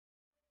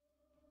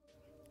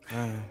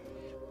Man,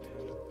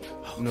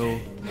 no,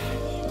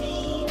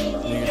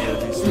 niggas just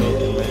be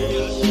smoking,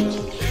 man.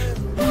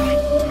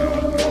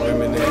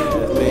 Women that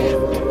just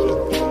thinking,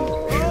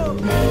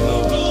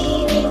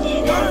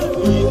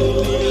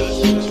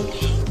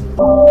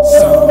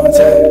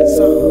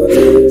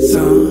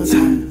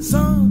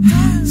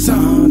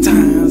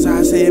 sometimes I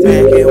sit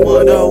back and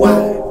wonder why.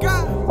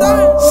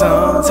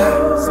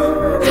 Sometimes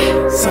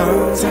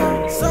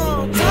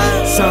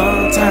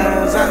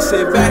I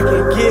sit back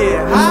and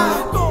get high.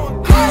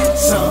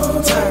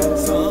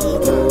 Sometimes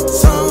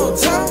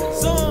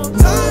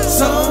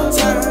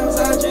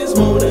I just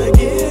wanna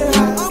get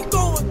high.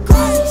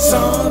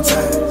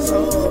 Sometimes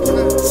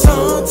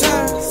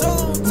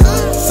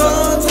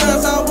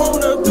I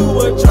wanna do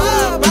a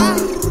drive-by.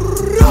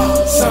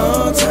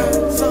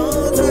 Sometimes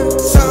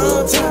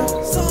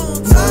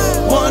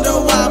wonder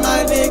why my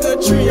nigga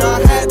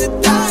Trion had to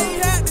die.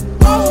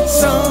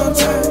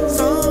 Sometimes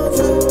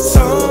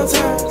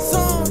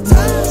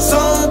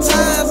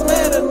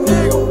man, a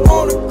nigga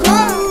wanna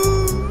cry.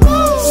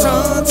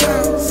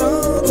 Sometimes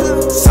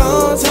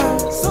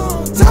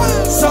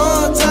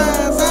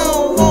I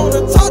don't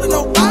wanna talk to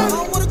nobody. I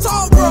don't wanna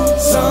talk, bro.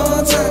 Sometimes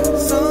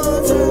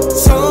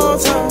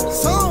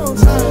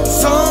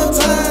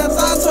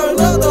I turn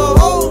up the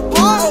whole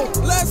party.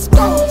 Let's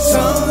go.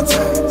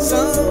 Sometimes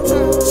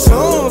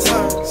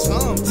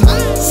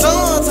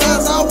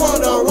I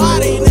wonder why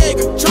these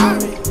niggas try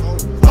me.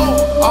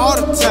 All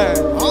the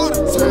time.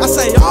 I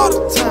say all the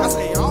time.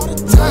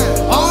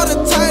 All the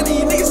time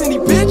these niggas and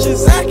these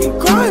bitches acting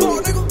crazy.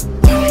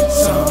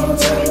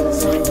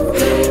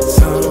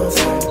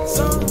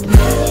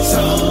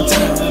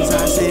 Sometimes I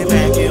sit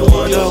back and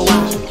wonder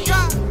why.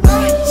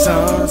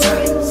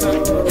 Sometimes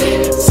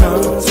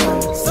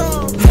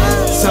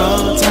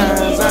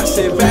I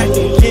sit back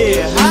and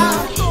get high.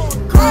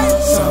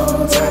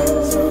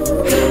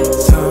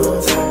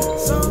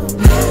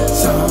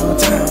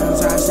 Sometimes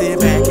I sit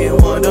back and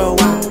wonder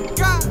why.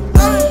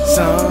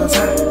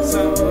 Sometimes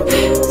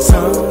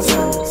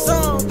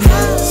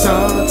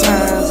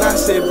I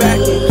sit back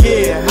and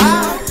get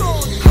high.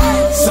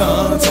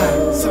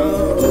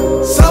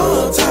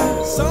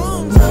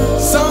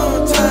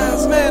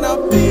 Sometimes, man, I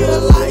feel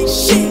like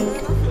shit.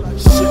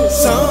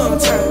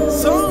 Sometimes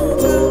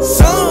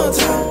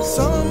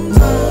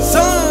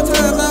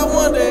I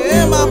wonder,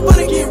 am I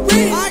gonna get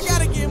rich? I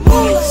gotta get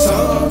more.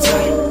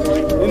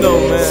 Sometimes, you know,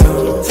 man,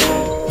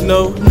 you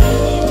know,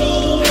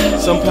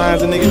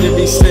 sometimes a nigga just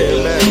be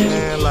sitting back,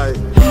 man, like,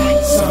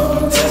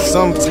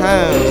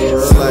 sometimes,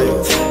 bro, like,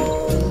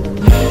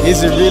 is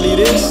it really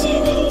this,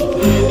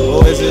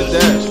 or is it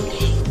that?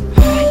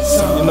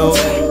 You know,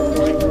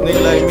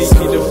 nigga like me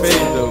keep the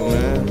faith though,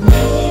 man.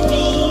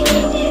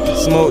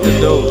 Smoke the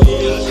dope.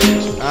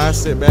 I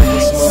sit back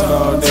and smoke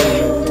all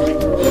day,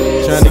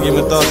 man. Trying to get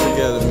my thoughts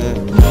together, man.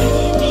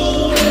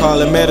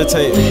 Call it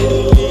meditating.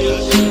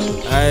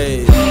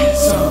 Ayy.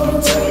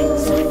 Sometimes.